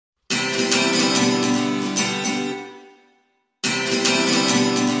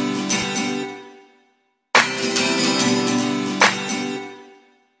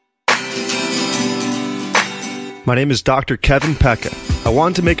My name is Dr. Kevin Pecca. I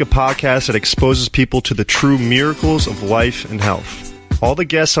wanted to make a podcast that exposes people to the true miracles of life and health. All the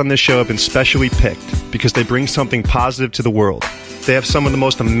guests on this show have been specially picked because they bring something positive to the world. They have some of the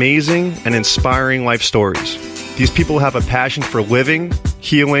most amazing and inspiring life stories. These people have a passion for living,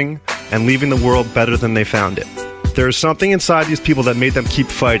 healing, and leaving the world better than they found it. There is something inside these people that made them keep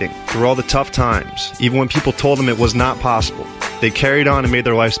fighting through all the tough times, even when people told them it was not possible. They carried on and made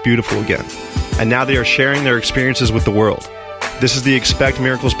their lives beautiful again. And now they are sharing their experiences with the world. This is the Expect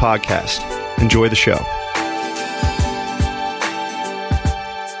Miracles podcast. Enjoy the show.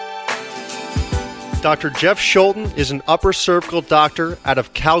 Dr. Jeff Schulten is an upper cervical doctor out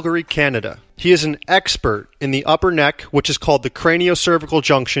of Calgary, Canada. He is an expert in the upper neck, which is called the craniocervical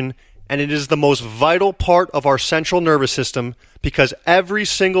junction, and it is the most vital part of our central nervous system because every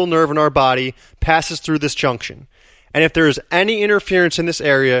single nerve in our body passes through this junction. And if there is any interference in this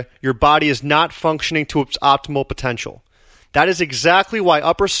area, your body is not functioning to its optimal potential. That is exactly why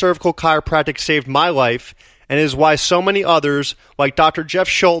upper cervical chiropractic saved my life, and it is why so many others, like Dr. Jeff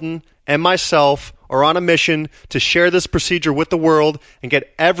Schulten and myself, are on a mission to share this procedure with the world and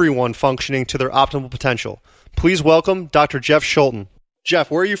get everyone functioning to their optimal potential. Please welcome Dr. Jeff Schulten. Jeff,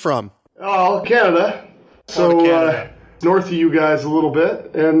 where are you from? Oh, Canada. So, north of you guys a little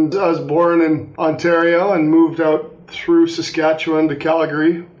bit. And I was born in Ontario and moved out through Saskatchewan to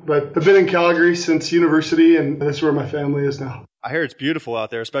Calgary. But I've been in Calgary since university, and that's where my family is now. I hear it's beautiful out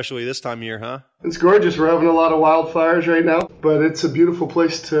there, especially this time of year, huh? It's gorgeous. We're having a lot of wildfires right now, but it's a beautiful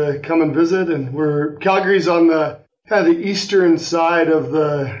place to come and visit. And Calgary's on the kind of the eastern side of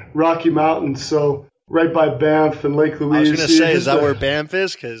the Rocky Mountains, so right by Banff and Lake Louise. I was going to say, is that where Banff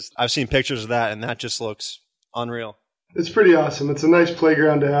is? Because I've seen pictures of that, and that just looks unreal. It's pretty awesome. It's a nice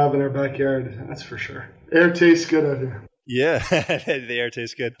playground to have in our backyard, that's for sure. Air tastes good out here. Yeah, the air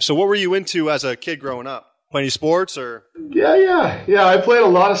tastes good. So what were you into as a kid growing up? Play any sports or? Yeah. I played a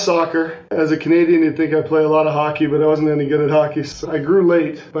lot of soccer. As a Canadian, you'd think I play a lot of hockey, but I wasn't any good at hockey. So I grew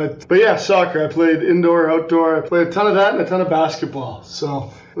late. But yeah, soccer. I played indoor, outdoor. I played a ton of that and a ton of basketball.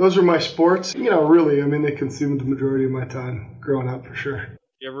 So those were my sports. Really, they consumed the majority of my time growing up for sure.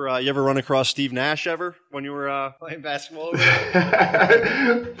 You ever run across Steve Nash ever when you were playing basketball?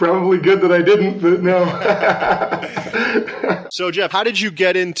 Probably good that I didn't, but no. So Jeff, how did you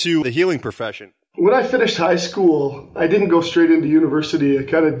get into the healing profession? When I finished high school, I didn't go straight into university. I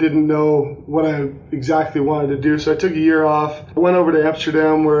kind of didn't know what I exactly wanted to do. So I took a year off. I went over to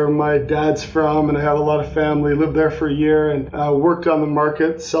Amsterdam where my dad's from, and I have a lot of family. Lived there for a year and worked on the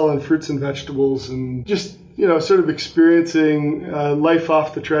market selling fruits and vegetables and just, sort of experiencing life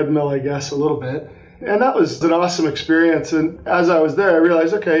off the treadmill, I guess, a little bit. And that was an awesome experience. And as I was there, I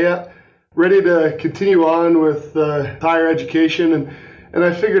realized, ready to continue on with higher education. And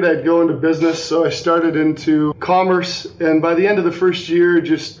I figured I'd go into business, so I started into commerce. And by the end of the first year,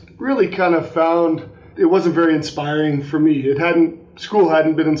 just really kind of found it wasn't very inspiring for me. School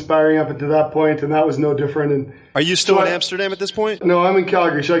hadn't been inspiring up until that point, and that was no different. And are you still in Amsterdam at this point? No, I'm in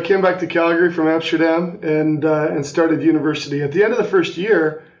Calgary. So I came back to Calgary from Amsterdam and started university. At the end of the first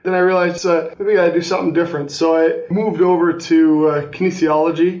year, then I realized maybe I gotta do something different. So I moved over to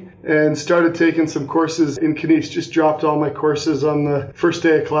kinesiology and started taking some courses in kines. Just dropped all my courses on the first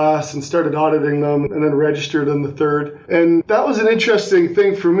day of class and started auditing them and then registered on the third. And that was an interesting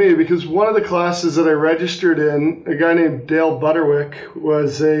thing for me because one of the classes that I registered in, a guy named Dale Butterwick,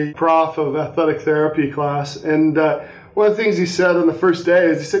 was a prof of athletic therapy class. And one of the things he said on the first day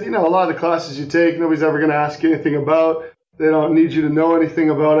is he said, a lot of the classes you take, nobody's ever going to ask you anything about. They don't need you to know anything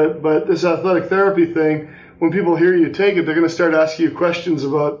about it. But this athletic therapy thing, when people hear you take it, they're going to start asking you questions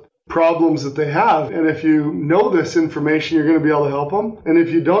about problems that they have. And if you know this information, you're going to be able to help them. And if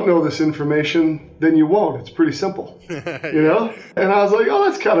you don't know this information, then you won't. It's pretty simple, And I was like,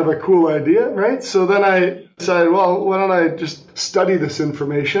 that's kind of a cool idea, right? So then I decided, why don't I just study this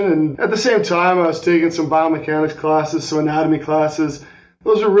information? And at the same time, I was taking some biomechanics classes, some anatomy classes.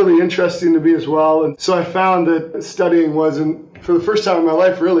 Those were really interesting to me as well. And so I found that studying wasn't, for the first time in my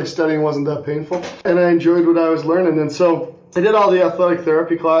life, really studying wasn't that painful. And I enjoyed what I was learning. And so I did all the athletic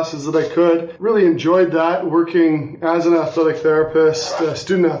therapy classes that I could. Really enjoyed that, working as an athletic therapist,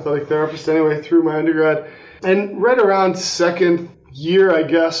 student athletic therapist anyway, through my undergrad. And right around second year, I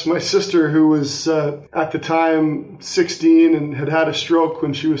guess, my sister, who was at the time 16 and had a stroke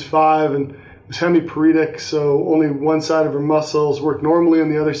when she was 5 and was hemiparetic, so only one side of her muscles worked normally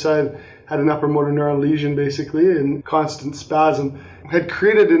and the other side had an upper motor neuron lesion basically and constant spasm, had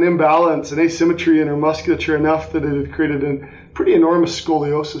created an imbalance, an asymmetry in her musculature enough that it had created a pretty enormous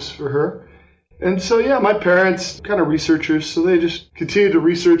scoliosis for her. And so, yeah, my parents, kind of researchers, so they just continued to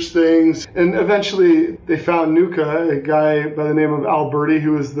research things. And eventually they found NUCA, a guy by the name of Alberti,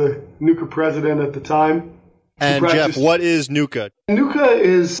 who was the NUCA president at the time. And Jeff, what is NUCA? NUCA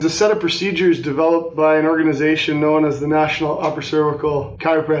is a set of procedures developed by an organization known as the National Upper Cervical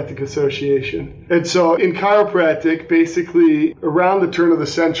Chiropractic Association. And so in chiropractic, basically around the turn of the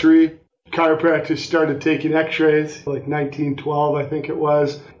century, chiropractors started taking x-rays, like 1912, I think it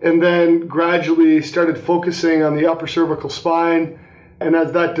was, and then gradually started focusing on the upper cervical spine. And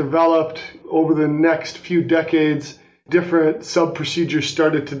as that developed over the next few decades, different sub-procedures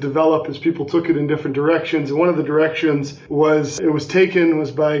started to develop as people took it in different directions. And one of the directions was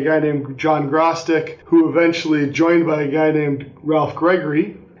by a guy named John Grostick, who eventually joined by a guy named Ralph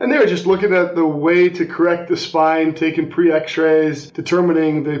Gregory. And they were just looking at the way to correct the spine, taking pre-x-rays,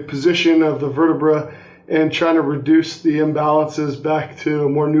 determining the position of the vertebra, and trying to reduce the imbalances back to a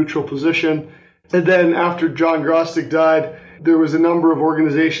more neutral position. And then after John Grostick died, there was a number of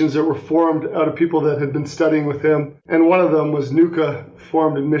organizations that were formed out of people that had been studying with him. And one of them was NUCA,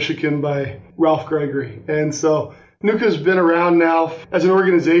 formed in Michigan by Ralph Gregory. And so NUCA's been around now as an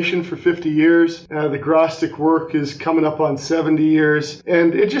organization for 50 years. The Grostick work is coming up on 70 years.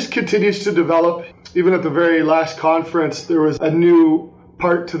 And it just continues to develop. Even at the very last conference, there was a new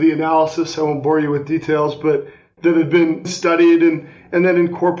part to the analysis. I won't bore you with details, but that had been studied and then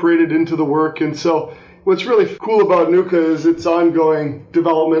incorporated into the work. And so what's really cool about NUCA is its ongoing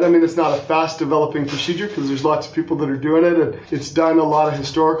development. I mean, it's not a fast developing procedure because there's lots of people that are doing it, and it's done a lot of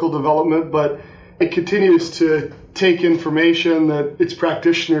historical development, but it continues to take information that its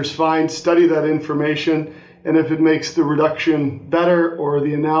practitioners find, study that information, and if it makes the reduction better or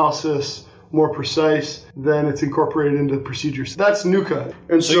the analysis more precise, then it's incorporated into the procedures. That's NUCA.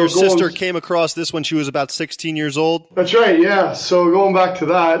 And so your sister came across this when she was about 16 years old? That's right, yeah. So going back to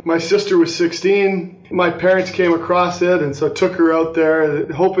that, my sister was 16. My parents came across it, and so I took her out there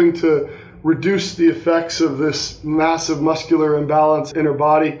hoping to reduce the effects of this massive muscular imbalance in her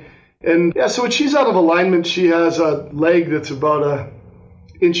body. And yeah, so when she's out of alignment, she has a leg that's about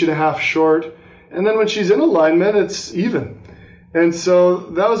 1.5 inches short. And then when she's in alignment, it's even. And so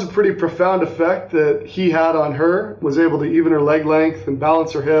that was a pretty profound effect that he had on her, was able to even her leg length and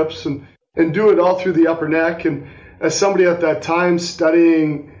balance her hips and do it all through the upper neck. And as somebody at that time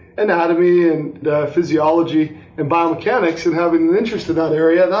studying anatomy and physiology and biomechanics and having an interest in that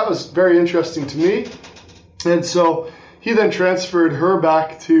area, that was very interesting to me. And so he then transferred her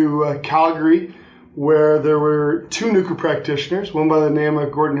back to Calgary, where there were 2 NUCA practitioners, one by the name of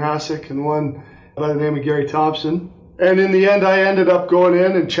Gordon Hassick and one by the name of Gary Thompson. And in the end, I ended up going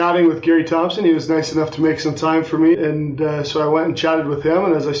in and chatting with Gary Thompson. He was nice enough to make some time for me. And so I went and chatted with him.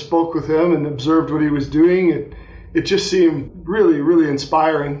 And as I spoke with him and observed what he was doing, it just seemed really, really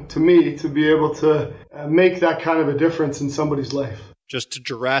inspiring to me to be able to make that kind of a difference in somebody's life. Just to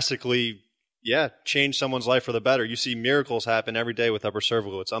drastically, change someone's life for the better. You see miracles happen every day with upper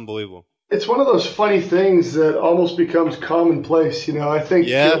cervical. It's unbelievable. It's one of those funny things that almost becomes commonplace. You know, I think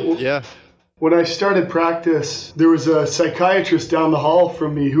when I started practice, there was a psychiatrist down the hall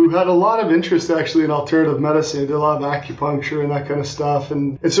from me who had a lot of interest actually in alternative medicine. He did a lot of acupuncture and that kind of stuff.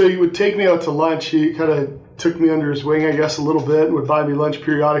 And so he would take me out to lunch. He kind of took me under his wing, I guess, a little bit, and would buy me lunch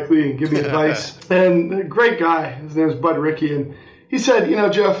periodically and give me advice. And a great guy. His name was Bud Rickey. And he said, you know,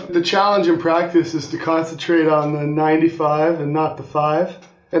 Jeff, the challenge in practice is to concentrate on the 95 and not the 5.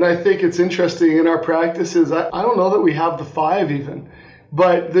 And I think it's interesting in our practices, I don't know that we have the 5 even.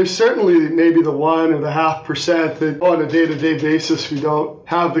 But there's certainly maybe the 1 or the 0.5% that on a day-to-day basis we don't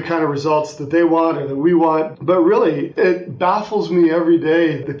have the kind of results that they want or that we want. But really, it baffles me every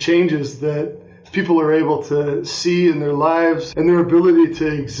day the changes that people are able to see in their lives and their ability to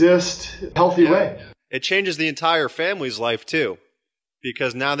exist in a healthy way. It changes the entire family's life too.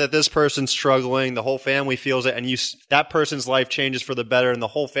 Because now that this person's struggling, the whole family feels it, and that person's life changes for the better, and the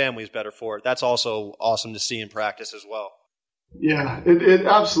whole family's better for it. That's also awesome to see in practice as well. Yeah, it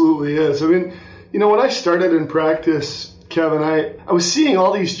absolutely is. I mean, you know, when I started in practice, Kevin, I was seeing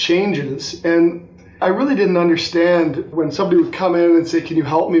all these changes, and I really didn't understand when somebody would come in and say, can you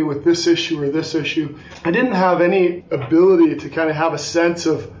help me with this issue or this issue? I didn't have any ability to kind of have a sense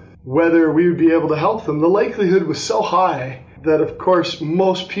of whether we would be able to help them. The likelihood was so high that, of course,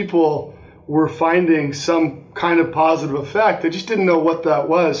 most people were finding some kind of positive effect. I just didn't know what that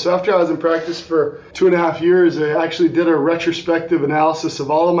was. So after I was in practice for 2.5 years, I actually did a retrospective analysis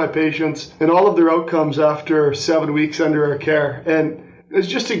of all of my patients and all of their outcomes after 7 weeks under our care. And it's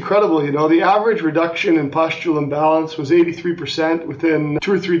just incredible, you know. The average reduction in postural imbalance was 83% within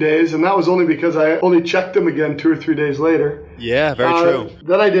 2 or 3 days, and that was only because I only checked them again 2 or 3 days later. Yeah, very true.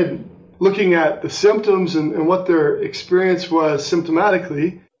 Then I did looking at the symptoms and what their experience was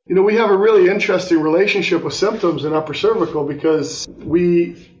symptomatically, we have a really interesting relationship with symptoms in upper cervical because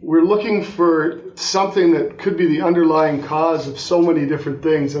we're looking for something that could be the underlying cause of so many different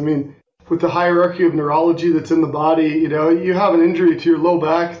things. I mean, with the hierarchy of neurology that's in the body, you have an injury to your low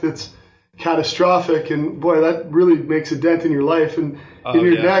back that's catastrophic, and boy, that really makes a dent in your life. And in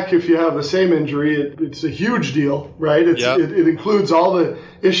your neck, if you have the same injury, it's a huge deal, right? It includes all the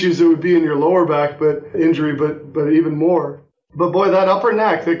issues that would be in your lower back, but even more. But boy, that upper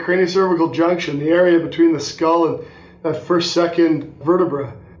neck, that craniocervical junction, the area between the skull and that first, second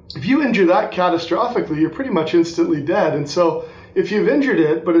vertebra, if you injure that catastrophically, you're pretty much instantly dead. And so if you've injured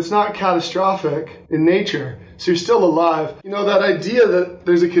it, but it's not catastrophic in nature, so you're still alive, that idea that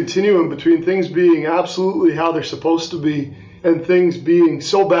there's a continuum between things being absolutely how they're supposed to be and things being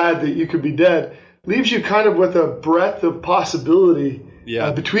so bad that you could be dead leaves you kind of with a breadth of possibility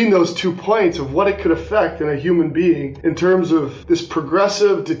between those 2 points of what it could affect in a human being in terms of this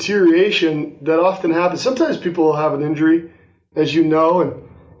progressive deterioration that often happens. Sometimes people will have an injury, as you know, and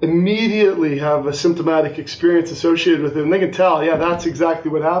immediately have a symptomatic experience associated with it, and they can tell, that's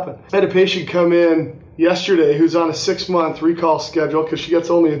exactly what happened. I had a patient come in yesterday who's on a 6-month recall schedule because she gets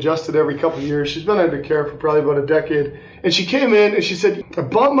only adjusted every couple of years. She's been under care for probably about a decade. And she came in and she said, I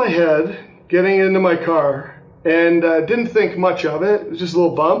bumped my head getting into my car and didn't think much of it. It was just a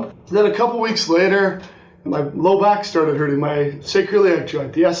little bump. Then a couple weeks later, my low back started hurting, my sacroiliac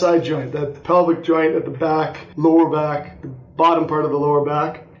joint, the SI joint, that pelvic joint at the back, lower back, the bottom part of the lower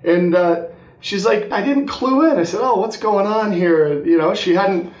back. And she's like, I didn't clue in. I said, what's going on here? She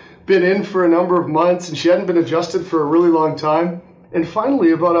hadn't been in for a number of months and she hadn't been adjusted for a really long time. And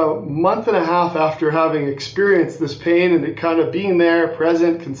finally, about a month and a half after having experienced this pain and it kind of being there,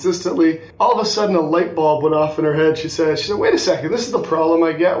 present, consistently, all of a sudden a light bulb went off in her head. She said, wait a second, this is the problem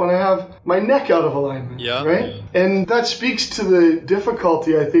I get when I have my neck out of alignment, right? Yeah. And that speaks to the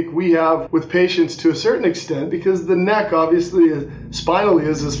difficulty I think we have with patients to a certain extent because the neck obviously spinally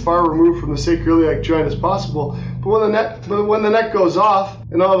is as far removed from the sacroiliac joint as possible. But when the neck goes off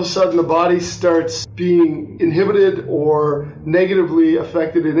and all of a sudden the body starts being inhibited or negatively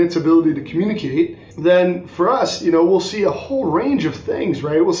affected in its ability to communicate, then for us, we'll see a whole range of things,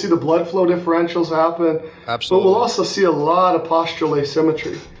 right? We'll see the blood flow differentials happen. Absolutely. But we'll also see a lot of postural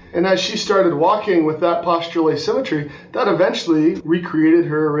asymmetry. And as she started walking with that postural asymmetry, that eventually recreated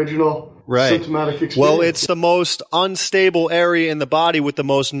her original symptomatic experience. Well, it's the most unstable area in the body with the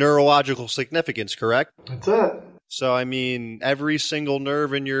most neurological significance, correct? That's it. So, I mean, every single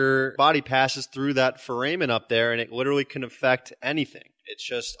nerve in your body passes through that foramen up there, and it literally can affect anything. It's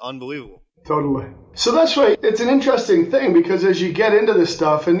just unbelievable. Totally. So that's why it's an interesting thing, because as you get into this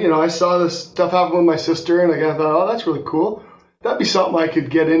stuff, and, I saw this stuff happen with my sister, and I thought, that's really cool. That'd be something I could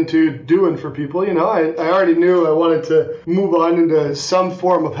get into doing for people. I already knew I wanted to move on into some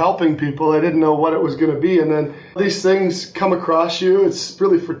form of helping people. I didn't know what it was going to be. And then these things come across you. It's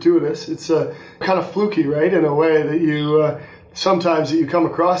really fortuitous. It's kind of fluky, right, in a way that you sometimes that you come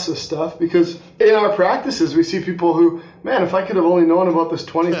across this stuff. Because in our practices, we see people who, man, if I could have only known about this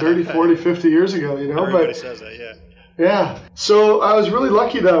 20, 30, 40, 50 years ago, Everybody says that, yeah. Yeah. So I was really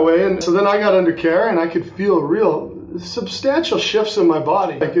lucky that way. And so then I got under care and I could feel real substantial shifts in my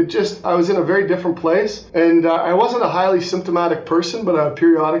body. I was in a very different place, and I wasn't a highly symptomatic person, but I would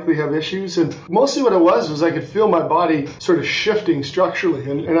periodically have issues, and mostly what it was I could feel my body sort of shifting structurally,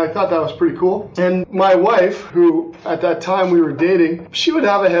 and I thought that was pretty cool. And my wife, who at that time we were dating, she would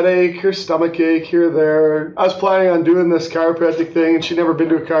have a headache or stomach ache here or there. I was planning on doing this chiropractic thing, and she'd never been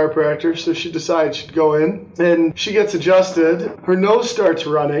to a chiropractor, so she decided she'd go in, and she gets adjusted. Her nose starts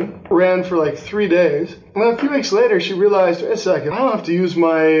running, ran for like 3 days, and then a few weeks later, she realized, wait a second, I don't have to use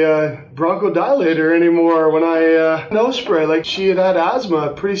my bronchodilator anymore when I nose spray. Like, she had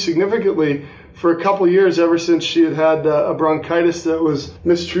asthma pretty significantly for a couple years, ever since she had a bronchitis that was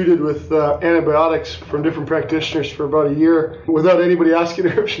mistreated with antibiotics from different practitioners for about a year without anybody asking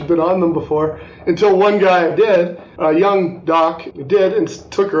her if she'd been on them before, until one guy did, a young doc did, and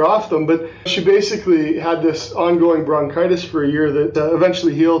took her off them. But she basically had this ongoing bronchitis for a year that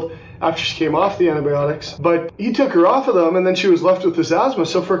eventually healed after she came off the antibiotics. But he took her off of them, and then she was left with this asthma.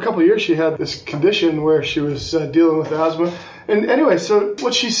 So for a couple of years, she had this condition where she was dealing with asthma. And anyway, so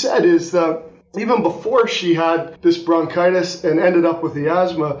what she said is that even before she had this bronchitis and ended up with the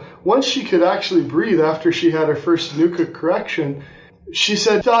asthma, once she could actually breathe after she had her first NUCA correction, she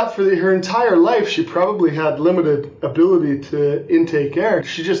said thought for her entire life she probably had limited ability to intake air.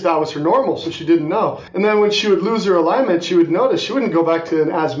 She just thought was her normal, so she didn't know. And then when she would lose her alignment, she would notice she wouldn't go back to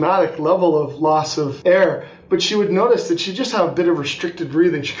an asthmatic level of loss of air, but she would notice that she just had a bit of restricted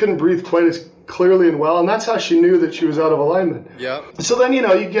breathing. She couldn't breathe quite as clearly and well, and that's how she knew that she was out of alignment. Yeah. So then, you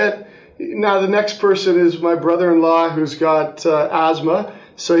get, now the next person is my brother-in-law who's got asthma.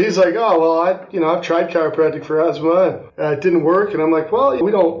 So he's like, oh, well, I've tried chiropractic for asthma, and it didn't work. And I'm like, well, we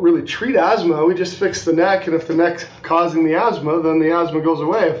don't really treat asthma. We just fix the neck, and if the neck's causing the asthma, then the asthma goes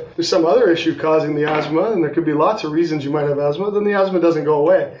away. If there's some other issue causing the asthma, and there could be lots of reasons you might have asthma, then the asthma doesn't go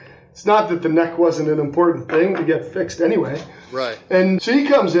away. It's not that the neck wasn't an important thing to get fixed anyway. Right. And so he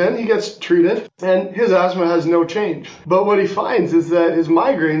comes in, he gets treated, and his asthma has no change. But what he finds is that his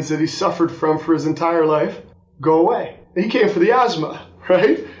migraines that he suffered from for his entire life go away. He came for the asthma,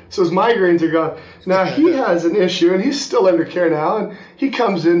 right? So his migraines are gone. Now he has an issue, and he's still under care now, and he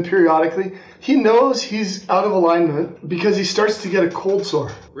comes in periodically. He knows he's out of alignment because he starts to get a cold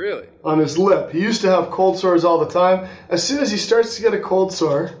sore. Really? On his lip. He used to have cold sores all the time. As soon as he starts to get a cold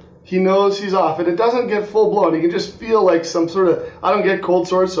sore, he knows he's off, and it doesn't get full blown. He can just feel like some sort of, I don't get cold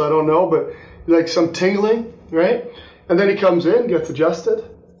sores, so I don't know, but like some tingling, right? And then he comes in, gets adjusted.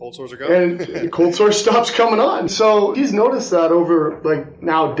 Cold sores are gone. And the cold sore stops coming on. So he's noticed that over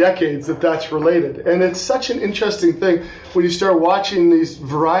now decades that's related. And it's such an interesting thing when you start watching these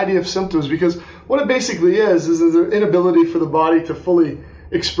variety of symptoms, because what it basically is an inability for the body to fully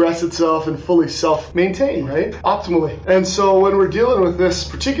express itself and fully self-maintain, right? Optimally. And so when we're dealing with this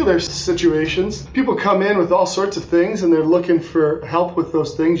particular situations, people come in with all sorts of things and they're looking for help with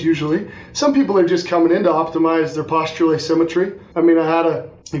those things usually. Some people are just coming in to optimize their postural asymmetry. I mean, I had a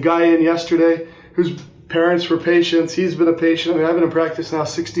guy in yesterday whose parents were patients. He's been a patient. I mean, I've been in practice now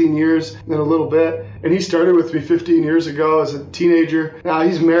 16 years and a little bit. And he started with me 15 years ago as a teenager. Now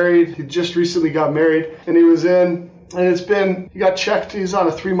he's married. He just recently got married. And he was in, and he got checked. He's on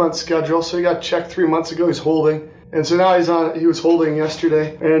a 3-month schedule. So he got checked 3 months ago. He's holding. And so now he was holding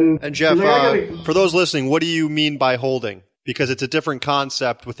yesterday. And Jeff, for those listening, what do you mean by holding? Because it's a different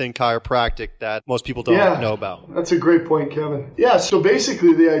concept within chiropractic that most people don't know about. That's a great point, Kevin. Yeah, so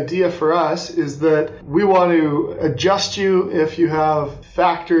basically the idea for us is that we want to adjust you if you have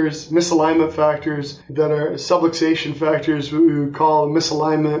factors, misalignment factors that are subluxation factors, what we would call a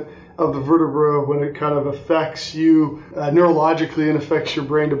misalignment of the vertebra when it kind of affects you neurologically and affects your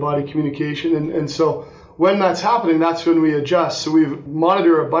brain-to-body communication. And so when that's happening, that's when we adjust. So we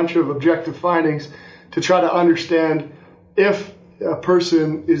monitor a bunch of objective findings to try to understand if a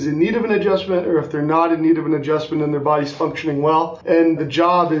person is in need of an adjustment or if they're not in need of an adjustment and their body's functioning well. And the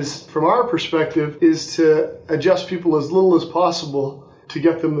job is, from our perspective, is to adjust people as little as possible to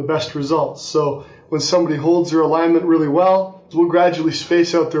get them the best results. So when somebody holds their alignment really well, we'll gradually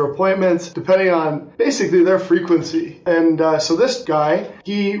space out their appointments depending on basically their frequency. And so this guy,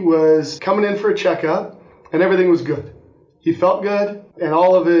 he was coming in for a checkup and everything was good. He felt good, and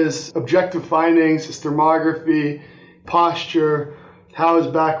all of his objective findings, his thermography, posture, how his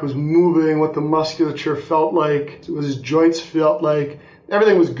back was moving, what the musculature felt like, what his joints felt like,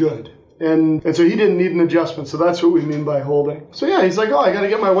 everything was good. And so he didn't need an adjustment. So that's what we mean by holding. So yeah, he's like, oh, I got to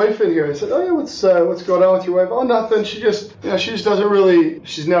get my wife in here. I said, oh yeah, what's going on with your wife? Oh, nothing. She just doesn't really,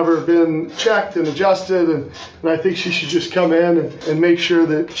 she's never been checked and adjusted. And I think she should just come in and make sure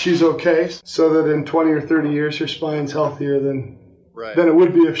that she's okay so that in 20 or 30 years, her spine's healthier than it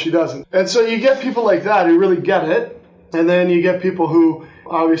would be if she doesn't. And so you get people like that who really get it. And then you get people who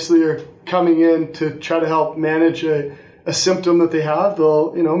obviously are coming in to try to help manage a symptom that they have.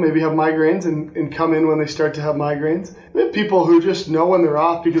 They'll, maybe have migraines and come in when they start to have migraines. We have people who just know when they're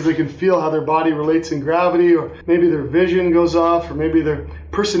off because they can feel how their body relates in gravity, or maybe their vision goes off, or maybe their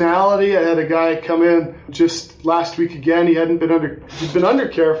personality. I had a guy come in just last week again. He'd been under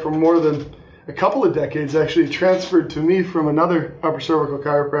care for more than a couple of decades, actually. Transferred to me from another upper cervical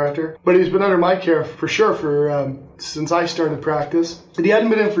chiropractor, but he's been under my care for sure since I started practice. And he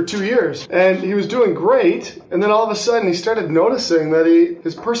hadn't been in for 2 years, and he was doing great. And then all of a sudden he started noticing that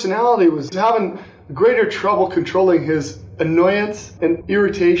his personality was having greater trouble controlling his annoyance and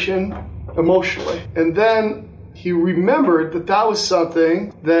irritation emotionally. And then he remembered that was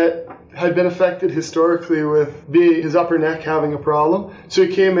something that had been affected historically with his upper neck having a problem. So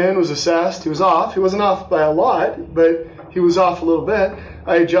he came in, was assessed. He was off. He wasn't off by a lot, but he was off a little bit.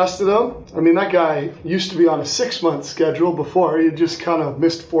 I adjusted him. I mean, that guy used to be on a 6-month schedule before. He had just kind of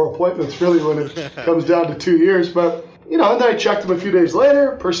missed 4 appointments, really, when it comes down to 2 years. But And then I checked him a few days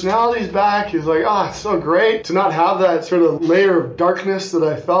later. Personality's back. He was like, it's so great to not have that sort of layer of darkness that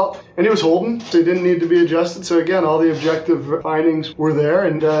I felt. And he was holding, so he didn't need to be adjusted. So again, all the objective findings were there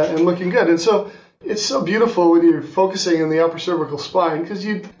and looking good. And so it's so beautiful when you're focusing on the upper cervical spine, because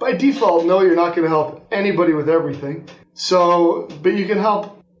you, by default, know you're not going to help anybody with everything. But you can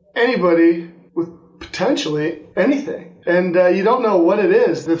help anybody with potentially anything. And you don't know what it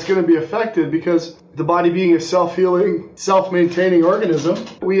is that's going to be affected, because the body being a self-healing, self-maintaining organism,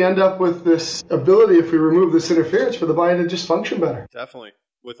 we end up with this ability, if we remove this interference, for the body to just function better. Definitely,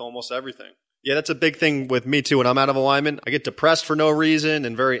 with almost everything. Yeah, that's a big thing with me too. When I'm out of alignment, I get depressed for no reason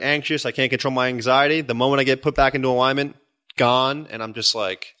and very anxious. I can't control my anxiety. The moment I get put back into alignment, gone. And I'm just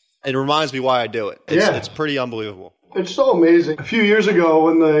like, it reminds me why I do it. It's pretty unbelievable. It's so amazing. A few years ago,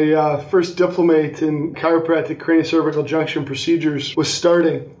 when the first diplomate in chiropractic craniocervical junction procedures was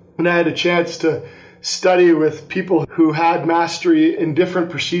starting, and I had a chance to study with people who had mastery in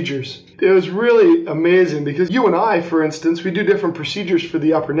different procedures, it was really amazing, because you and I, for instance, we do different procedures for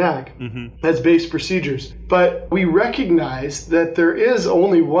the upper neck as base procedures. But we recognize that there is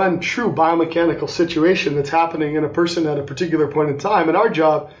only one true biomechanical situation that's happening in a person at a particular point in time. And our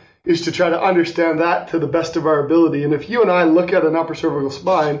job is to try to understand that to the best of our ability. And if you and I look at an upper cervical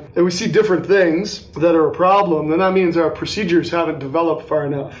spine and we see different things that are a problem, then that means our procedures haven't developed far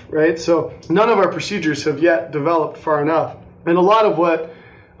enough, right? So none of our procedures have yet developed far enough. And a lot of what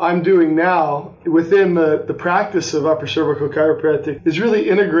I'm doing now within the practice of upper cervical chiropractic is really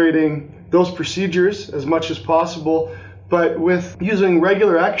integrating those procedures as much as possible, but with using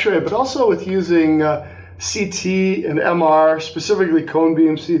regular x-ray, but also with using CT and MR, specifically cone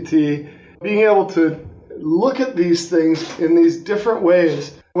beam CT, being able to look at these things in these different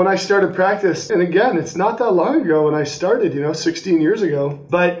ways. When I started practice, and again, it's not that long ago when I started, 16 years ago,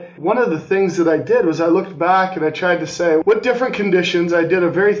 but one of the things that I did was I looked back and I tried to say what different conditions. I did a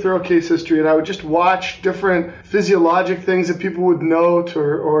very thorough case history, and I would just watch different physiologic things that people would note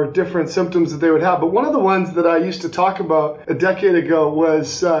or different symptoms that they would have. But one of the ones that I used to talk about a decade ago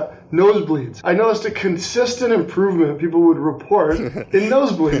was nosebleeds. I noticed a consistent improvement people would report in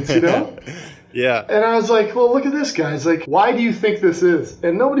nosebleeds, Yeah. And I was like, well, look at this, guys. Like, why do you think this is?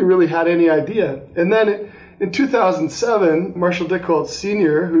 And nobody really had any idea. And then in 2007, Marshall Dickholt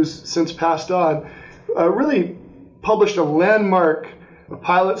Sr., who's since passed on, really published a landmark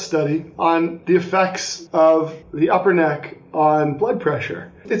pilot study on the effects of the upper neck on blood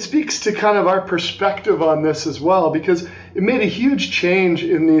pressure. It speaks to kind of our perspective on this as well, because it made a huge change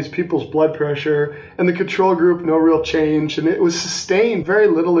in these people's blood pressure, and the control group, no real change, and it was sustained, very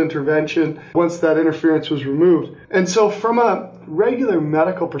little intervention once that interference was removed. And so from a regular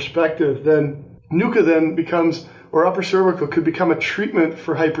medical perspective, then NUCA then becomes, or upper cervical could become a treatment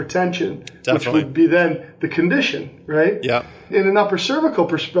for hypertension, which would be then the condition, right? Yeah. In an upper cervical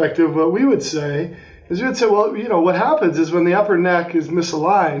perspective, what we would say is well, what happens is when the upper neck is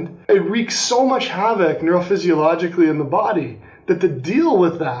misaligned, it wreaks so much havoc neurophysiologically in the body that to deal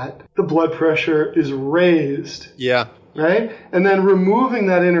with that, the blood pressure is raised. Yeah. Right? And then removing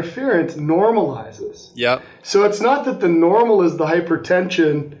that interference normalizes. Yeah. So it's not that the normal is the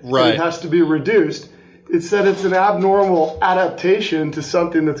hypertension, right, and it has to be reduced. It's that it's an abnormal adaptation to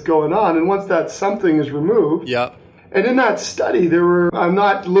something that's going on. And once that something is removed, yeah. And in that study, I'm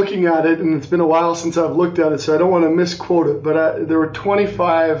not looking at it, and it's been a while since I've looked at it, so I don't want to misquote it, but there were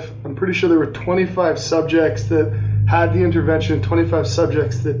 25, I'm pretty sure there were 25 subjects that had the intervention, 25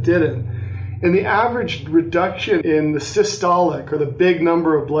 subjects that didn't. And the average reduction in the systolic, or the big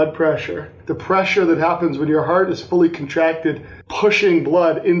number of blood pressure, the pressure that happens when your heart is fully contracted, pushing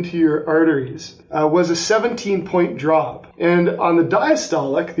blood into your arteries, was a 17-point drop. And on the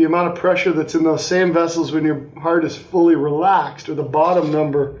diastolic, the amount of pressure that's in those same vessels when your heart is fully relaxed, or the bottom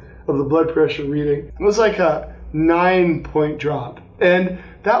number of the blood pressure reading, it was like a 9-point drop. And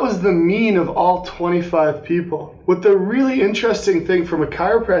that was the mean of all 25 people. What the really interesting thing from a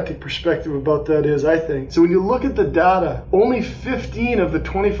chiropractic perspective about that is, I think, so when you look at the data, only 15 of the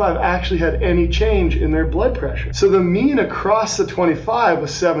 25 actually had any change in their blood pressure. So the mean across the 25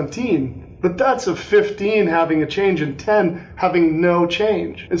 was 17. But that's of 15 having a change and 10 having no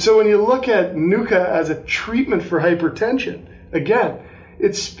change. And so when you look at NUCA as a treatment for hypertension, again,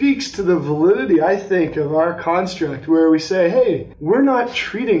 it speaks to the validity, I think, of our construct, where we say, hey, we're not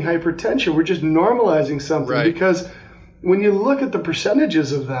treating hypertension, we're just normalizing something. Right. Because when you look at the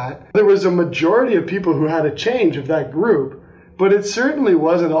percentages of that, there was a majority of people who had a change of that group, but it certainly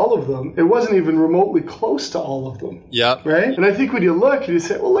wasn't all of them. It wasn't even remotely close to all of them. Yeah. Right? And I think when you look, you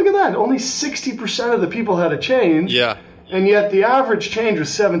say, well, look at that. Only 60% of the people had a change. Yeah. And yet the average change was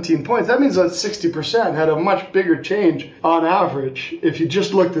 17 points. That means that 60% had a much bigger change on average if you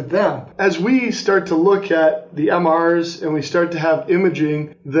just looked at them. As we start to look at the MRs and we start to have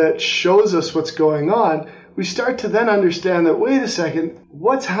imaging that shows us what's going on, we start to then understand that, wait a second,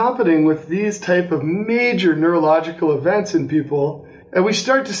 what's happening with these type of major neurological events in people? And we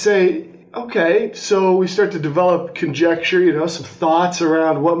start to say, okay, so we start to develop conjecture, some thoughts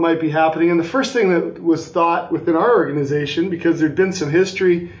around what might be happening. And the first thing that was thought within our organization, because there'd been some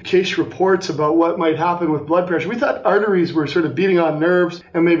history, case reports about what might happen with blood pressure, we thought arteries were sort of beating on nerves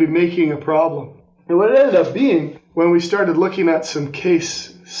and maybe making a problem. And what it ended up being, when we started looking at some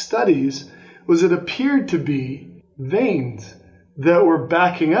case studies, was it appeared to be veins that were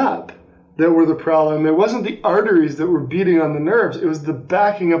backing up that were the problem. It wasn't the arteries that were beating on the nerves. It was the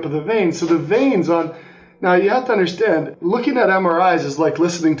backing up of the veins. So the veins on... Now, you have to understand, looking at MRIs is like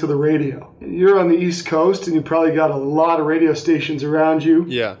listening to the radio. You're on the East Coast, and you probably got a lot of radio stations around you.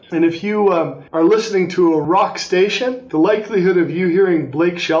 Yeah. And if you are listening to a rock station, the likelihood of you hearing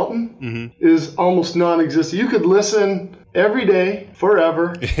Blake Shelton is almost non-existent. You could listen every day,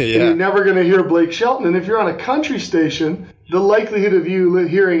 forever, and you're never going to hear Blake Shelton. And if you're on a country station, the likelihood of you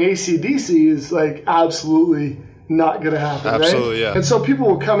hearing AC/DC is like absolutely not going to happen, absolutely, right? Yeah. And so people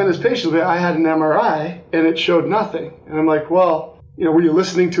will come in as patients, I had an MRI and it showed nothing. And I'm like, well, were you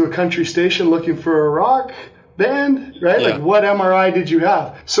listening to a country station looking for a rock band, right? Yeah. Like, what MRI did you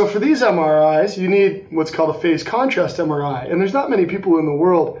have? So for these MRIs, you need what's called a phase contrast MRI. And there's not many people in the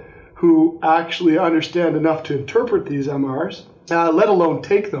world who actually understand enough to interpret these MRs, let alone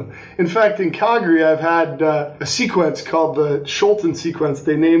take them. In fact, in Calgary, I've had a sequence called the Sholton sequence.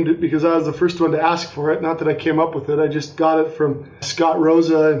 They named it because I was the first one to ask for it. Not that I came up with it. I just got it from Scott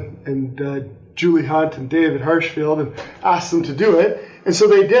Rosa and Julie Hunt and David Harshfield and asked them to do it. And so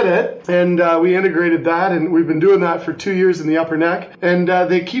they did it, and we integrated that, and we've been doing that for 2 years in the upper neck, and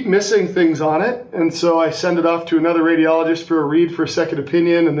they keep missing things on it, and so I send it off to another radiologist for a read for a second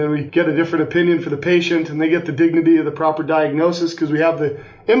opinion, and then we get a different opinion for the patient, and they get the dignity of the proper diagnosis because we have the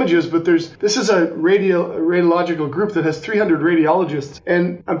images, but this is a radiological group that has 300 radiologists,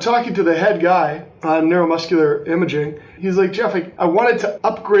 and I'm talking to the head guy on neuromuscular imaging. He's like, Jeff, I wanted to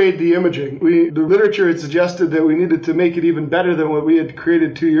upgrade the imaging. The literature had suggested that we needed to make it even better than what we had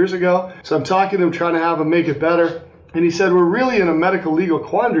created 2 years ago. So I'm talking to him, trying to have him make it better. And he said, we're really in a medical legal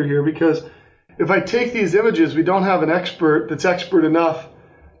quandary here because if I take these images, we don't have an expert that's expert enough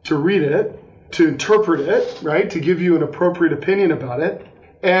to read it, to interpret it, right, to give you an appropriate opinion about it.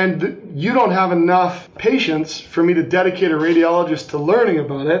 And you don't have enough patience for me to dedicate a radiologist to learning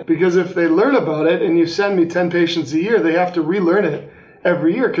about it, because if they learn about it and you send me 10 patients a year, they have to relearn it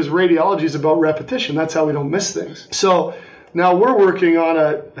every year because radiology is about repetition. That's how we don't miss things. So now we're working on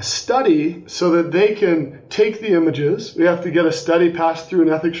a study so that they can take the images. We have to get a study passed through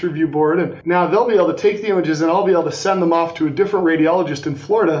an ethics review board, and now they'll be able to take the images and I'll be able to send them off to a different radiologist in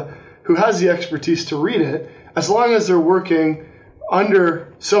Florida who has the expertise to read it, as long as they're working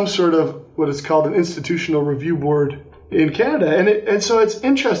under some sort of what is called an institutional review board in Canada. And so it's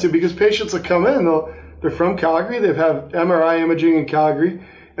interesting because patients will come in, they're from Calgary, they've had MRI imaging in Calgary,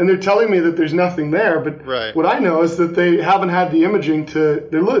 and they're telling me that there's nothing there. But right. What I know is that they haven't had the imaging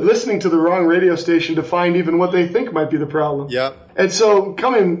they're listening to the wrong radio station to find even what they think might be the problem. Yeah. And so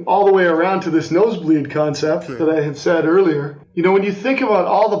coming all the way around to this nosebleed concept that I had said earlier, when you think about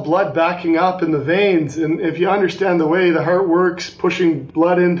all the blood backing up in the veins, and if you understand the way the heart works, pushing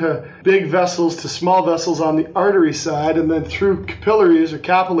blood into big vessels to small vessels on the artery side, and then through capillaries or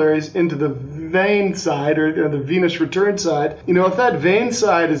capillaries into the vein side or the venous return side, if that vein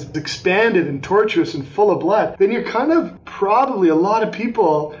side is expanded and tortuous and full of blood, then you're kind of probably a lot of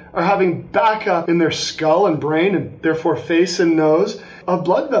people are having backup in their skull and brain and therefore face and nose of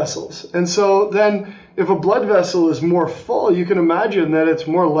blood vessels. And so then if a blood vessel is more full, you can imagine that it's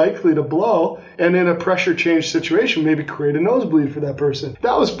more likely to blow and in a pressure change situation maybe create a nosebleed for that person.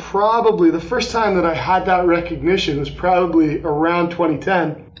 That was probably the first time that I had that recognition was probably around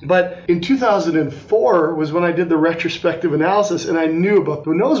 2010. But in 2004 was when I did the retrospective analysis and I knew about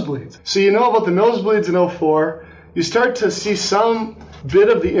the nosebleeds. So you know about the nosebleeds in 2004. You start to see some bit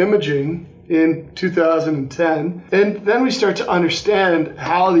of the imaging in 2010, and then we start to understand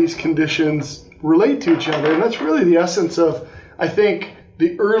how these conditions relate to each other. And that's really the essence of, I think,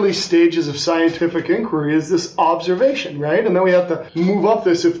 the early stages of scientific inquiry is this observation, right? And then we have to move up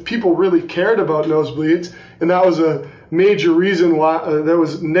this. If people really cared about nosebleeds, and that was a major reason why that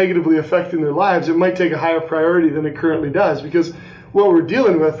was negatively affecting their lives, it might take a higher priority than it currently does. Because what we're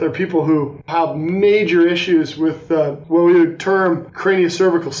dealing with are people who have major issues with what we would term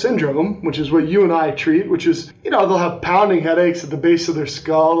craniocervical syndrome, which is what you and I treat, which is, they'll have pounding headaches at the base of their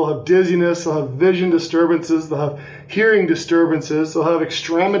skull, they'll have dizziness, they'll have vision disturbances, they'll have hearing disturbances, they'll have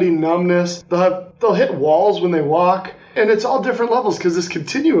extremity numbness, they'll hit walls when they walk, and it's all different levels because this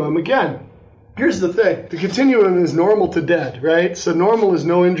continuum, again, here's the thing. The continuum is normal to dead, right? So normal is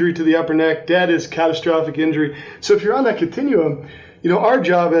no injury to the upper neck. Dead is catastrophic injury. So if you're on that continuum, our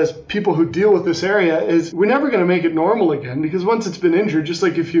job as people who deal with this area is we're never going to make it normal again, because once it's been injured, just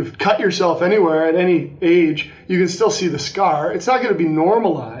like if you've cut yourself anywhere at any age, you can still see the scar. It's not going to be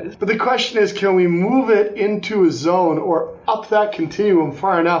normalized. But the question is, can we move it into a zone or up that continuum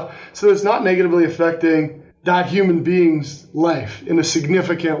far enough so that it's not negatively affecting that human being's life in a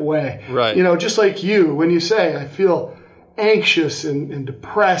significant way? Right. Just like you, when you say, I feel anxious and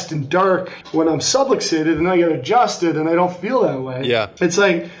depressed and dark when I'm subluxated and I get adjusted and I don't feel that way. Yeah. It's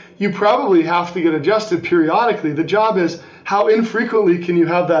like you probably have to get adjusted periodically. The job is, how infrequently can you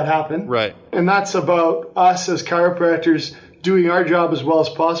have that happen? Right. And that's about us as chiropractors doing our job as well as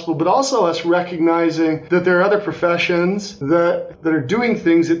possible, but also us recognizing that there are other professions that are doing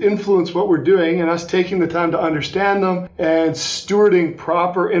things that influence what we're doing, and us taking the time to understand them and stewarding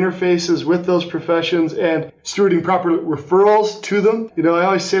proper interfaces with those professions and stewarding proper referrals to them. I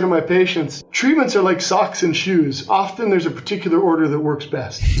always say to my patients, treatments are like socks and shoes. Often there's a particular order that works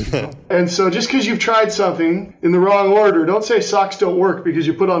best. And so just because you've tried something in the wrong order, don't say socks don't work because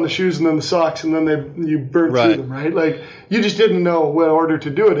you put on the shoes and then the socks and then you burn through them, right? Like, you just didn't know what order to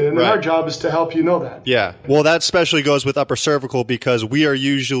do it in, and our job is to help you know that. Yeah. Well, that especially goes with upper cervical because we are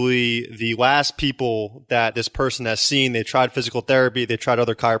usually the last people that this person has seen. They tried physical therapy, they tried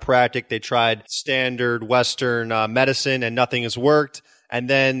other chiropractic, they tried standard Western medicine, and nothing has worked. And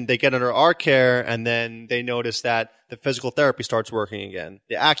then they get under our care, and then they notice that the physical therapy starts working again,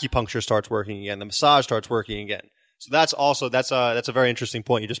 the acupuncture starts working again, the massage starts working again. So that's a very interesting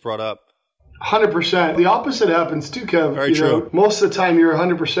point you just brought up. 100%. The opposite happens too, Kev. Very true. Most of the time you're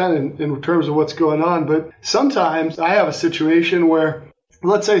 100% in terms of what's going on, but sometimes I have a situation where,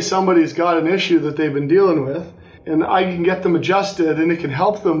 let's say somebody's got an issue that they've been dealing with, and I can get them adjusted and it can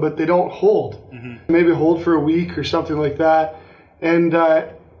help them, but they don't hold. Mm-hmm. Maybe hold for a week or something like that. And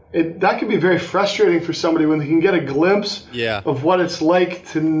that can be very frustrating for somebody when they can get a glimpse of what it's like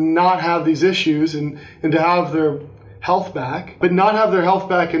to not have these issues and to have their health back, but not have their health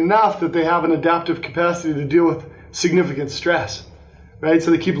back enough that they have an adaptive capacity to deal with significant stress, right?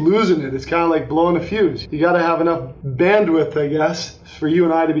 So they keep losing it. It's kind of like blowing a fuse. You got to have enough bandwidth, I guess, for you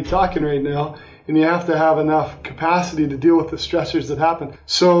and I to be talking right now, and you have to have enough capacity to deal with the stressors that happen.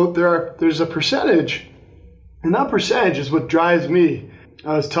 So there's a percentage, and that percentage is what drives me.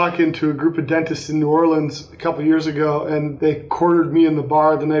 I was talking to a group of dentists in New Orleans a couple of years ago, and they cornered me in the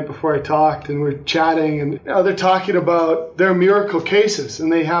bar the night before I talked, and we're chatting, and they're talking about their miracle cases,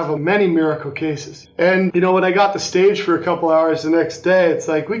 and they have many miracle cases. And, when I got the stage for a couple hours the next day, it's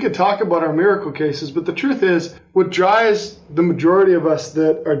like we could talk about our miracle cases, but the truth is, what drives the majority of us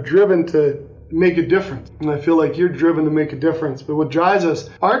that are driven to make a difference, and I feel like you're driven to make a difference, but what drives us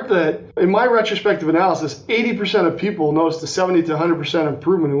aren't that, in my retrospective analysis, 80% of people noticed a 70 to 100%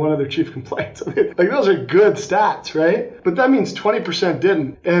 improvement in one of their chief complaints. Like, those are good stats, right? But that means 20%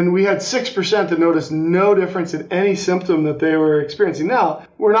 didn't, and we had 6% that noticed no difference in any symptom that they were experiencing. Now,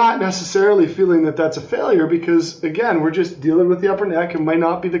 we're not necessarily feeling that that's a failure because, again, we're just dealing with the upper neck and might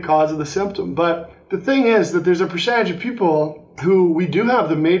not be the cause of the symptom. But the thing is that there's a percentage of people who we do have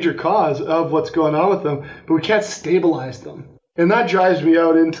the major cause of what's going on with them, but we can't stabilize them. And that drives me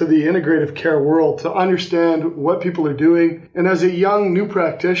out into the integrative care world to understand what people are doing. And as a young new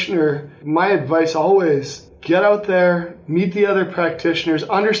practitioner, my advice always, get out there, meet the other practitioners,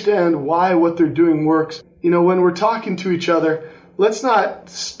 understand why what they're doing works. When we're talking to each other, let's not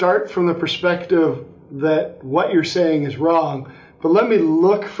start from the perspective that what you're saying is wrong. But let me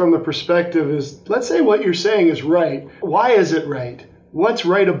look from the perspective is, let's say what you're saying is right. Why is it right? What's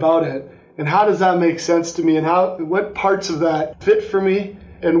right about it? And how does that make sense to me? And what parts of that fit for me?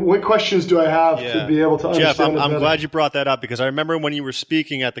 And what questions do I have to be able to understand Jeff, it I'm better? glad you brought that up because I remember when you were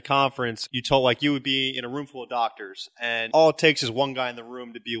speaking at the conference, you told you would be in a room full of doctors and all it takes is one guy in the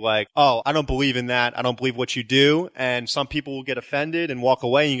room to be like, oh, I don't believe in that. I don't believe what you do. And some people will get offended and walk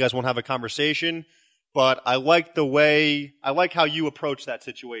away and you guys won't have a conversation. But I like how you approach that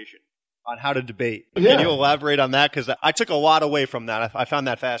situation on how to debate. Yeah. Can you elaborate on that? Because I took a lot away from that. I found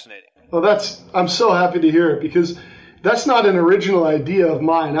that fascinating. Well, I'm so happy to hear it because that's not an original idea of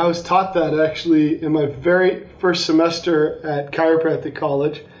mine. I was taught that actually in my very first semester at chiropractic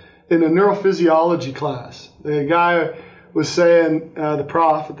college in a neurophysiology class. The guy was saying, the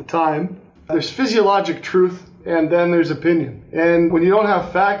prof at the time, there's physiologic truth and then there's opinion. And when you don't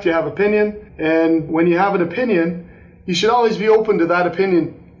have fact, you have opinion. And when you have an opinion, you should always be open to that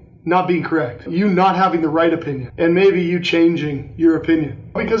opinion not being correct. You not having the right opinion. And maybe you changing your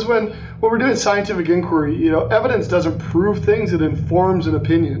opinion. Because when we're doing scientific inquiry, evidence doesn't prove things, it informs an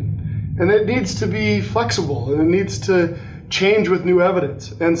opinion. And it needs to be flexible and it needs to change with new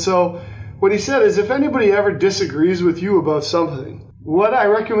evidence. And so what he said is, if anybody ever disagrees with you about something, what I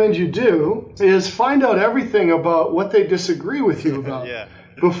recommend you do is find out everything about what they disagree with you about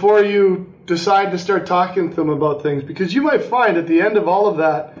before you decide to start talking to them about things. Because you might find at the end of all of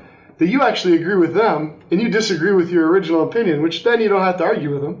that you actually agree with them and you disagree with your original opinion, which then you don't have to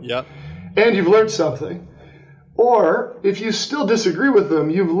argue with them. Yep. And you've learned something. Or if you still disagree with them,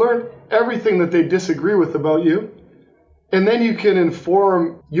 you've learned everything that they disagree with about you. And then you can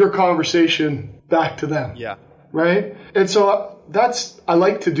inform your conversation back to them. Yeah. Right? And so I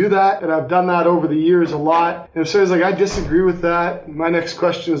like to do that, and I've done that over the years a lot. And if somebody's like, I disagree with that, my next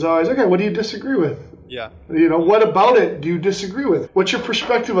question is always, okay, what do you disagree with? Yeah. What about it do you disagree with? What's your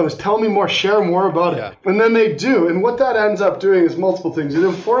perspective on this? Tell me more, share more about it. And then they do. And what that ends up doing is multiple things. It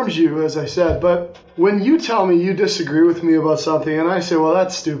informs you, as I said. But when you tell me you disagree with me about something, and I say, well,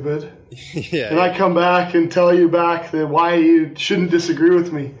 that's stupid. I come back and tell you back that why you shouldn't disagree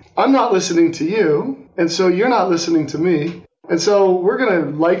with me. I'm not listening to you, and so you're not listening to me. And so we're going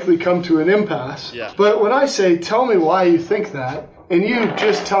to likely come to an impasse. Yeah. But when I say, tell me why you think that, and you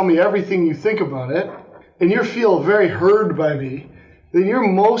just tell me everything you think about it, and you feel very heard by me, then you're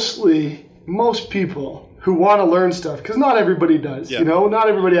most people who want to learn stuff, because not everybody does, not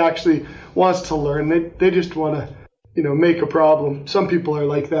everybody actually wants to learn. They just want to, make a problem. Some people are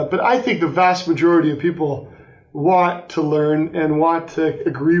like that. But I think the vast majority of people want to learn and want to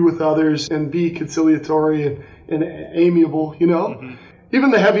agree with others and be conciliatory and amiable, Mm-hmm.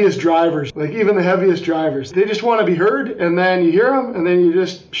 Even the heaviest drivers, they just want to be heard, and then you hear them, and then you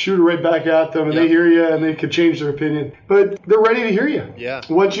just shoot it right back at them, and they hear you, and they can change their opinion. But they're ready to hear you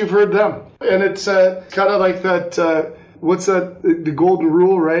once you've heard them. And it's kind of like that, what's that, the golden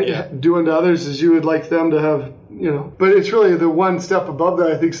rule, right? Yeah. Do unto others as you would like them to have, But it's really the one step above that,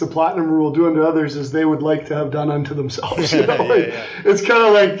 I think, is the platinum rule. Do unto others as they would like to have done unto themselves. It's kind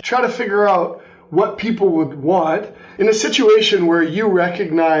of like try to figure out what people would want. In a situation where you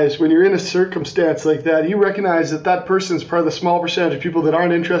recognize, when you're in a circumstance like that, you recognize that person is part of the small percentage of people that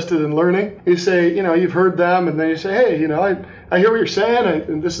aren't interested in learning. You say, you've heard them, and then you say, hey, I hear what you're saying,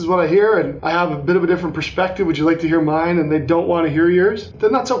 and this is what I hear, and I have a bit of a different perspective. Would you like to hear mine? And they don't want to hear yours.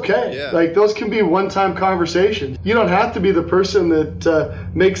 Then that's okay. Yeah. Those can be one-time conversations. You don't have to be the person that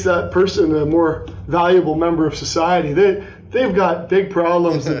makes that person a more valuable member of society. They've got big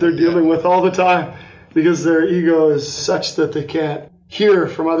problems that they're dealing with all the time, because their ego is such that they can't hear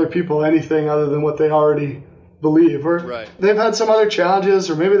from other people anything other than what they already believe. Or they've had some other challenges,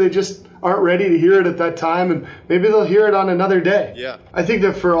 or maybe they just aren't ready to hear it at that time, and maybe they'll hear it on another day. Yeah. I think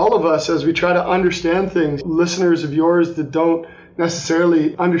that for all of us, as we try to understand things, listeners of yours that don't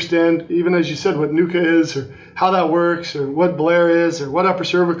necessarily understand, even as you said, what NUCA is, or how that works, or what Blair is, or what upper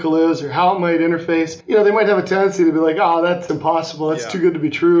cervical is, or how it might interface, they might have a tendency to be like, oh, that's impossible, that's too good to be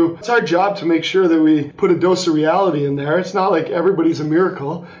true. It's our job to make sure that we put a dose of reality in there. It's not like everybody's a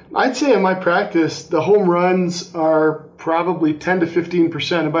miracle. I'd say in my practice, the home runs are probably 10 to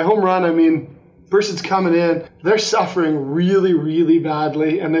 15%. And by home run, I mean person's coming in, they're suffering really, really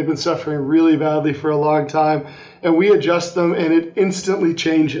badly, and they've been suffering really badly for a long time. And we adjust them, and it instantly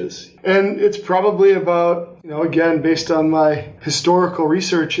changes. And it's probably about, again, based on my historical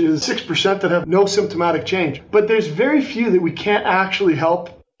research, is 6% that have no symptomatic change. But there's very few that we can't actually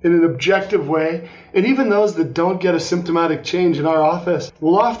help in an objective way. And even those that don't get a symptomatic change in our office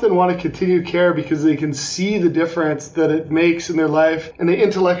will often want to continue care because they can see the difference that it makes in their life, and they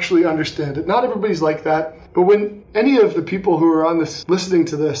intellectually understand it. Not everybody's like that. But when any of the people who are on this, listening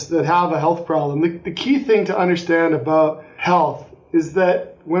to this, that have a health problem, the key thing to understand about health is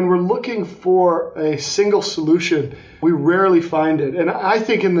that when we're looking for a single solution, we rarely find it. And I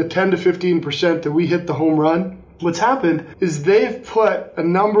think in the 10 to 15% that we hit the home run, what's happened is they've put a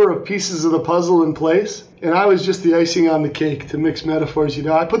number of pieces of the puzzle in place, and I was just the icing on the cake, to mix metaphors.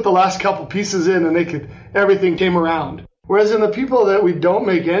 I put the last couple pieces in, and everything came around. Whereas in the people that we don't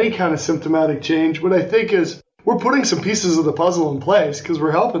make any kind of symptomatic change, what I think is we're putting some pieces of the puzzle in place because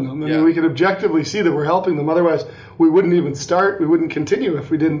we're helping them. I mean, we can objectively see that we're helping them. Otherwise, we wouldn't even start. We wouldn't continue if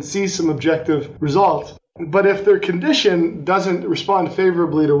we didn't see some objective results. But if their condition doesn't respond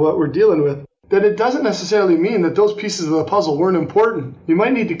favorably to what we're dealing with, then it doesn't necessarily mean that those pieces of the puzzle weren't important. You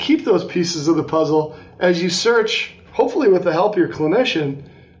might need to keep those pieces of the puzzle as you search hopefully with the help of your clinician,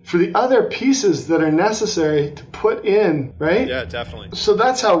 for the other pieces that are necessary to put in, right? Yeah, definitely. So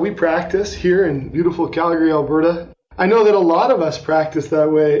that's how we practice here in beautiful Calgary, Alberta. I know that a lot of us practice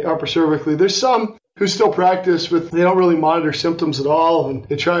that way upper cervically. There's some who still practice with, they don't really monitor symptoms at all, and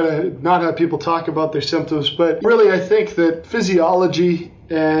they try to not have people talk about their symptoms. But really, I think that physiology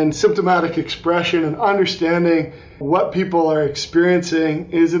and symptomatic expression and understanding what people are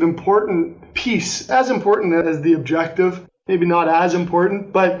experiencing is an important piece, as important as the objective. Maybe not as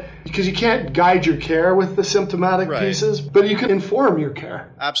important, but because you can't guide your care with the symptomatic pieces, but you can inform your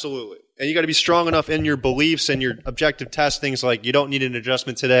care. Absolutely. And you got to be strong enough in your beliefs and your objective test, things like you don't need an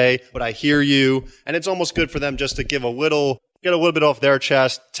adjustment today, but I hear you. And it's almost good for them just to get a little bit off their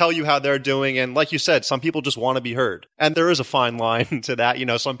chest, tell you how they're doing. And like you said, some people just want to be heard. And there is a fine line to that. You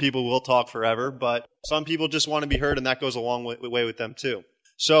know, some people will talk forever, but some people just want to be heard, and that goes a long way with them too.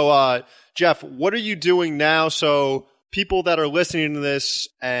 So, Jeff, what are you doing now? So people that are listening to this,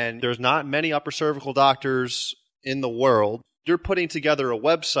 and there's not many upper cervical doctors in the world, you're putting together a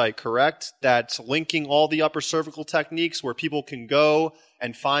website, correct? That's linking all the upper cervical techniques where people can go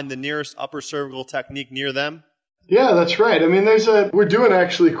and find the nearest upper cervical technique near them? Yeah, that's right. I mean, we're doing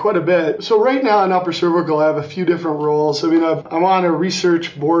actually quite a bit. So right now in upper cervical, I have a few different roles. I mean, I'm on a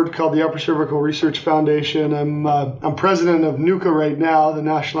research board called the Upper Cervical Research Foundation. I'm president of NUCA right now, the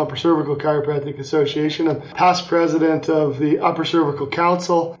National Upper Cervical Chiropractic Association. I'm past president of the Upper Cervical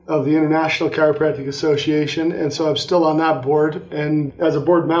Council of the International Chiropractic Association. And so I'm still on that board and as a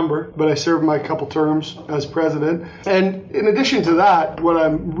board member, but I served my couple terms as president. And in addition to that, what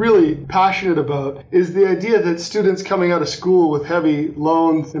I'm really passionate about is the idea that students coming out of school with heavy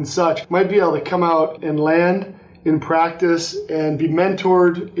loans and such might be able to come out and land in practice and be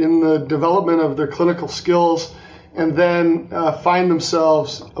mentored in the development of their clinical skills, and then find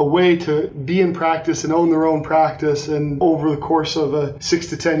themselves a way to be in practice and own their own practice and over the course of a 6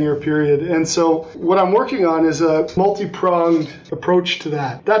 to 10 year period. And so what I'm working on is a multi-pronged approach to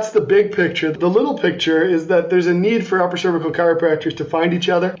that. That's the big picture. The little picture is that there's a need for upper cervical chiropractors to find each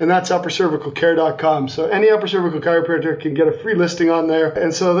other, and that's uppercervicalcare.com. So any upper cervical chiropractor can get a free listing on there,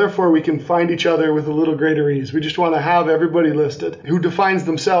 and so therefore we can find each other with a little greater ease. We just want to have everybody listed who defines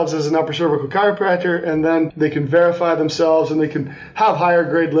themselves as an upper cervical chiropractor, and then they can verify themselves and they can have higher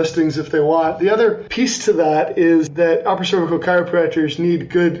grade listings if they want. The other piece to that is that upper cervical chiropractors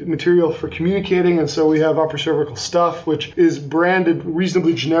need good material for communicating, and so we have Upper Cervical Stuff, which is branded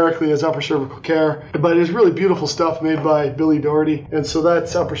reasonably generically as Upper Cervical Care, but it's really beautiful stuff made by Billy Doherty, and so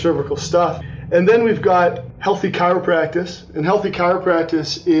that's Upper Cervical Stuff. And then we've got Healthy Chiropractic, and Healthy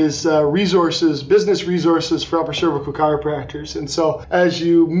Chiropractic is resources, business resources for upper cervical chiropractors. And so as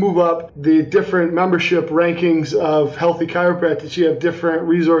you move up the different membership rankings of Healthy Chiropractic, you have different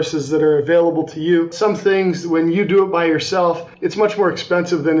resources that are available to you. Some things, when you do it by yourself, it's much more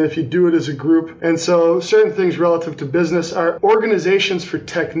expensive than if you do it as a group. And so certain things relative to business are organizations for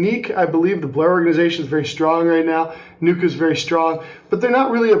technique. I believe the Blair organization is very strong right now. NUCA is very strong, but they're not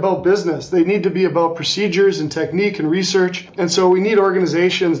really about business. They need to be about procedures and technique and research. And so we need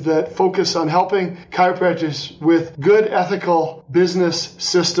organizations that focus on helping chiropractors with good ethical business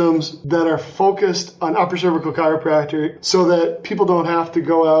systems that are focused on upper cervical chiropractic, so that people don't have to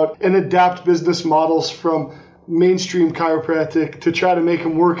go out and adapt business models from mainstream chiropractic to try to make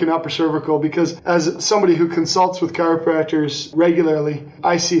them work in upper cervical. Because as somebody who consults with chiropractors regularly,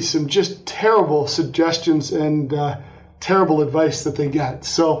 I see some just terrible suggestions and terrible advice that they get.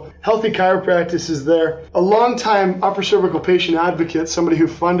 So Healthy Chiropractic is there. A long-time upper cervical patient advocate, somebody who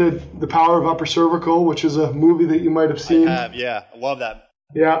funded The Power of Upper Cervical, which is a movie that you might have seen. I have, yeah. I love that.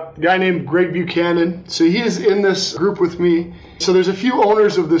 Yeah, a guy named Greg Buchanan. So he is in this group with me. So there's a few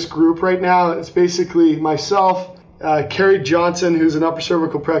owners of this group right now. It's basically myself, Carrie Johnson, who's an upper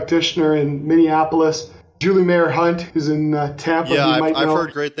cervical practitioner in Minneapolis, Julie Mayer Hunt, who's in Tampa. Yeah, I've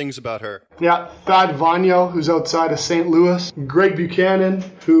heard great things about her. Yeah, Thad Vanyo, who's outside of St. Louis. Greg Buchanan,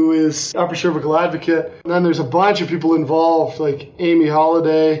 who is upper cervical advocate. And then there's a bunch of people involved, like Amy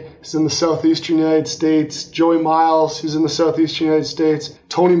Holliday, who's in the southeastern United States. Joey Miles, who's in the southeastern United States.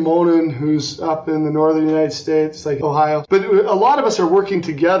 Tony Monin, who's up in the northern United States, like Ohio. But a lot of us are working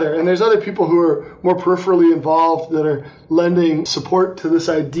together, and there's other people who are more peripherally involved that are lending support to this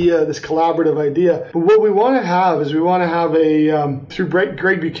idea, this collaborative idea. But what we want to have is through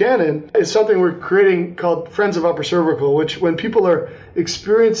Greg Buchanan, is something we're creating called Friends of Upper Cervical, which when people are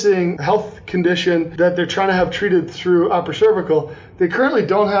experiencing a health condition that they're trying to have treated through upper cervical, they currently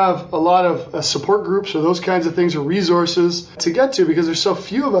don't have have a lot of support groups or those kinds of things or resources to get to because there's so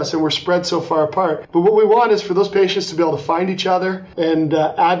few of us and we're spread so far apart. But what we want is for those patients to be able to find each other and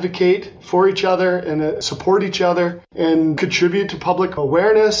advocate for each other and support each other and contribute to public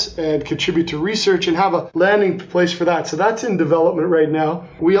awareness and contribute to research and have a landing place for that. So that's in development right now.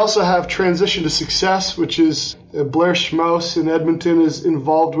 We also have Transition to Success, which is Blair Schmaus in Edmonton is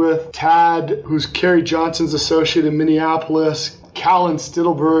involved with, Tad, who's Carrie Johnson's associate in Minneapolis, Callan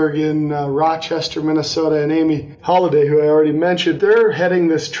Stittelberg in Rochester, Minnesota, and Amy Holliday, who I already mentioned. They're heading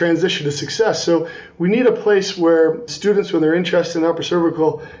this Transition to Success. So we need a place where students, when they're interested in upper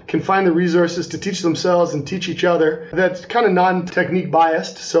cervical, can find the resources to teach themselves and teach each other. That's kind of non-technique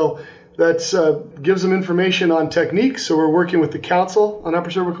biased. So that gives them information on techniques. So we're working with the Council on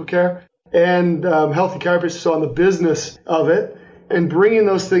Upper Cervical Care and Healthy Chiropractic, so on the business of it, and bringing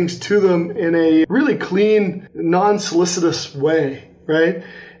those things to them in a really clean, non-solicitous way, right?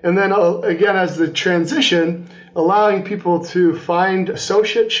 And then again, as the transition, allowing people to find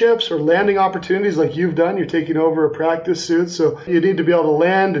associateships or landing opportunities like you've done. You're taking over a practice soon, so you need to be able to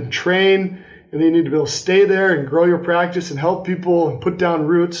land and train, and then you need to be able to stay there and grow your practice and help people and put down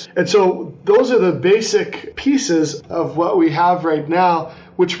roots. And so those are the basic pieces of what we have right now,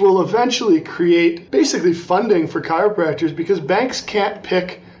 which will eventually create basically funding for chiropractors, because banks can't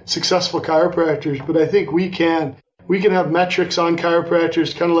pick successful chiropractors, but I think we can. We can have metrics on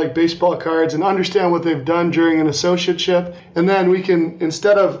chiropractors, kind of like baseball cards, and understand what they've done during an associateship. And then we can,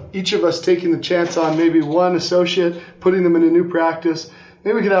 instead of each of us taking the chance on maybe one associate, putting them in a new practice,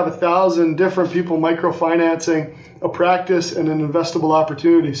 maybe we could have 1,000 different people microfinancing a practice and an investable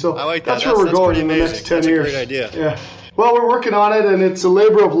opportunity. So I like that. That's where we're going in the next 10 years. That's a great idea. Yeah. Well, we're working on it, and it's a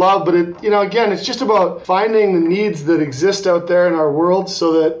labor of love, but again, it's just about finding the needs that exist out there in our world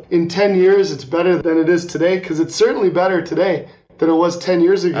so that in 10 years it's better than it is today, because it's certainly better today than it was 10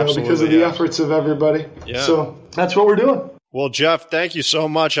 years ago. Absolutely, because of the efforts of everybody. Yeah. So that's what we're doing. Well, Jeff, thank you so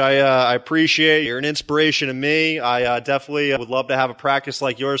much. I appreciate it. You're an inspiration to me. I definitely would love to have a practice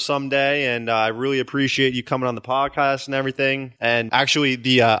like yours someday, and I really appreciate you coming on the podcast and everything. And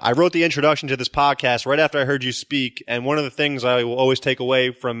actually, I wrote the introduction to this podcast right after I heard you speak, and one of the things I will always take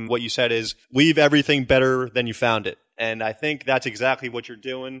away from what you said is leave everything better than you found it. And I think that's exactly what you're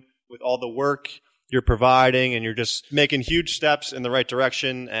doing with all the work you're providing, and you're just making huge steps in the right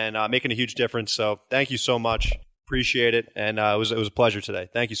direction and making a huge difference. So thank you so much. Appreciate it, and it was a pleasure today.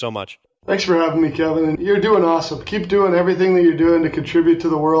 Thank you so much. Thanks for having me, Kevin. And you're doing awesome. Keep doing everything that you're doing to contribute to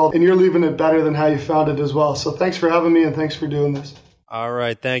the world, and you're leaving it better than how you found it as well. So thanks for having me, and thanks for doing this. All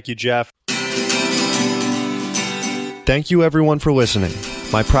right. Thank you, Jeff. Thank you, everyone, for listening.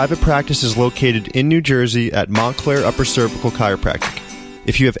 My private practice is located in New Jersey at Montclair Upper Cervical Chiropractic.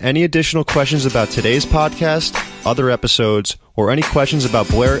 If you have any additional questions about today's podcast, other episodes, or any questions about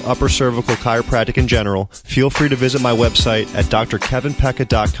Blair Upper Cervical Chiropractic in general, feel free to visit my website at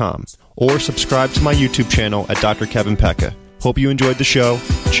drkevinpecca.com or subscribe to my YouTube channel at Dr. Kevin Pecca. Hope you enjoyed the show.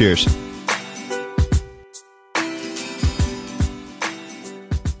 Cheers.